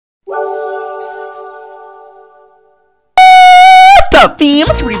up, fam?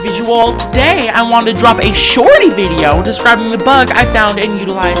 It's Pretty Visual. Today, I wanted to drop a shorty video describing the bug I found and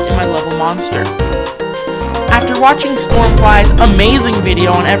utilized in my level monster. After watching Stormfly's amazing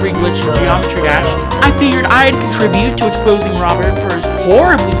video on every glitch in Geometry Dash, I figured I'd contribute to exposing Robert for his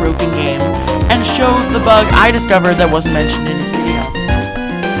horribly broken game and show the bug I discovered that wasn't mentioned in his video.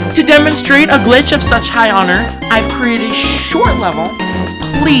 To demonstrate a glitch of such high honor, I've created a short level.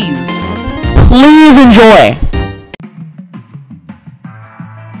 Please enjoy!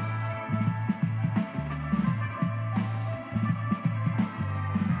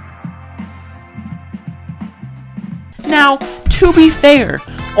 Now, to be fair,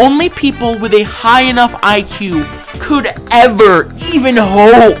 only people with a high enough IQ could ever even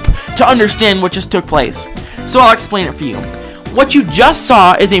hope to understand what just took place. So I'll explain it for you. What you just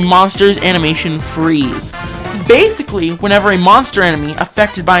saw is a monster's animation freeze. Basically, whenever a monster enemy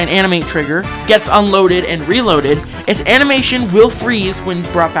affected by an animate trigger gets unloaded and reloaded, its animation will freeze when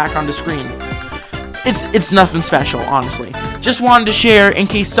brought back onto screen. It's nothing special, honestly. Just wanted to share in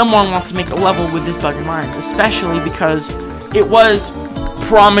case someone wants to make a level with this bug in mind, especially because it was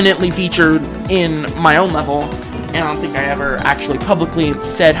prominently featured in my own level, and I don't think I ever actually publicly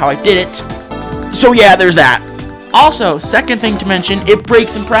said how I did it. So yeah, there's that. Also, second thing to mention, it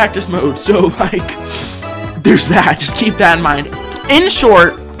breaks in practice mode, so like, there's that. Just keep that in mind. In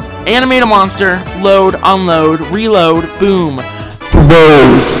short, animate a monster, load, unload, reload, boom,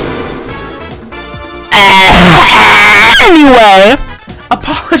 throws. Anyway,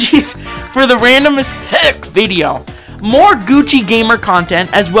 apologies for the random as heck video. More Gucci Gamer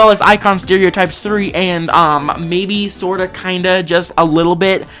content, as well as Icon Stereotypes 3, and maybe, sorta, kinda, just a little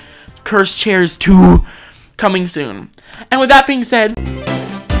bit, Cursed Chairs 2 coming soon. And with that being said,